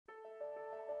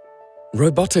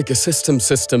Robotic assistance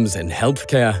systems in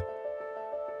healthcare,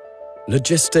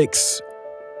 logistics,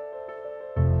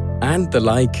 and the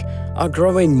like are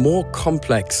growing more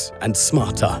complex and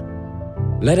smarter.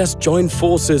 Let us join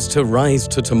forces to rise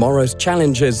to tomorrow's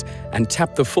challenges and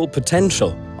tap the full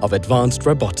potential of advanced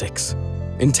robotics.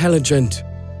 Intelligent,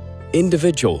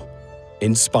 individual,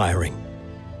 inspiring.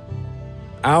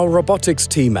 Our robotics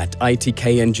team at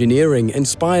ITK Engineering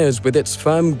inspires with its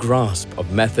firm grasp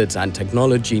of methods and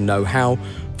technology know-how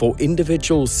for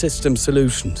individual system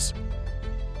solutions.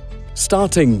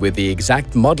 Starting with the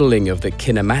exact modeling of the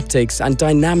kinematics and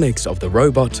dynamics of the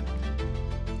robot,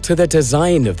 to the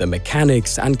design of the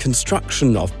mechanics and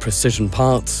construction of precision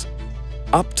parts,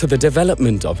 up to the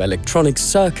development of electronic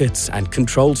circuits and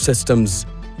control systems,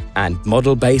 and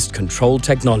model-based control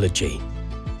technology.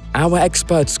 Our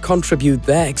experts contribute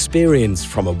their experience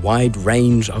from a wide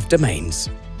range of domains.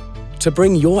 To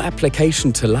bring your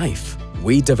application to life,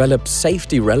 we develop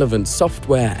safety-relevant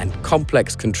software and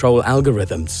complex control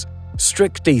algorithms,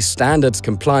 strictly standards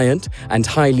compliant and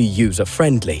highly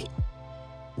user-friendly.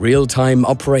 Real-time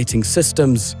operating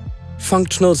systems,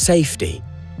 functional safety,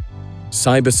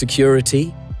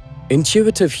 cybersecurity,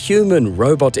 intuitive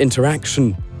human-robot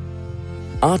interaction,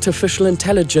 artificial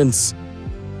intelligence,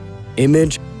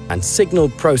 image and signal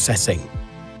processing.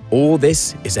 All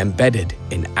this is embedded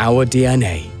in our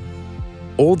DNA.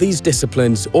 All these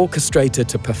disciplines orchestrated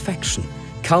to perfection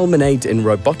culminate in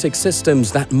robotic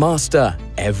systems that master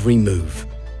every move.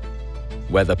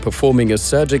 Whether performing a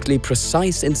surgically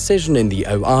precise incision in the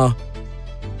OR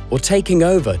or taking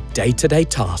over day-to-day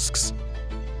tasks,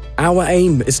 our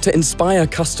aim is to inspire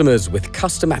customers with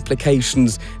custom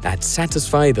applications that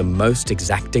satisfy the most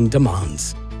exacting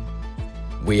demands.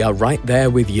 We are right there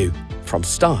with you, from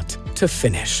start to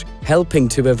finish, helping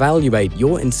to evaluate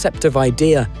your inceptive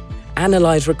idea,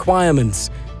 analyze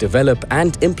requirements, develop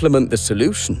and implement the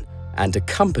solution, and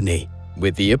accompany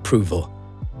with the approval.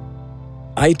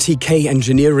 ITK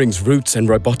Engineering's roots in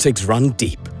robotics run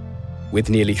deep, with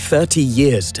nearly 30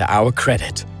 years to our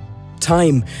credit.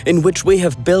 Time in which we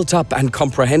have built up and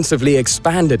comprehensively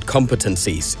expanded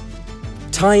competencies.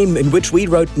 Time in which we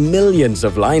wrote millions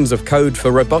of lines of code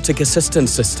for robotic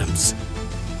assistance systems.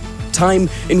 Time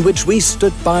in which we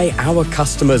stood by our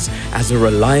customers as a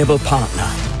reliable partner.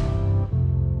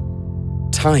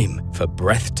 Time for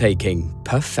breathtaking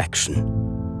perfection.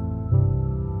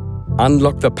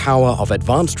 Unlock the power of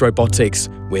advanced robotics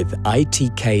with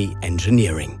ITK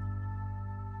Engineering.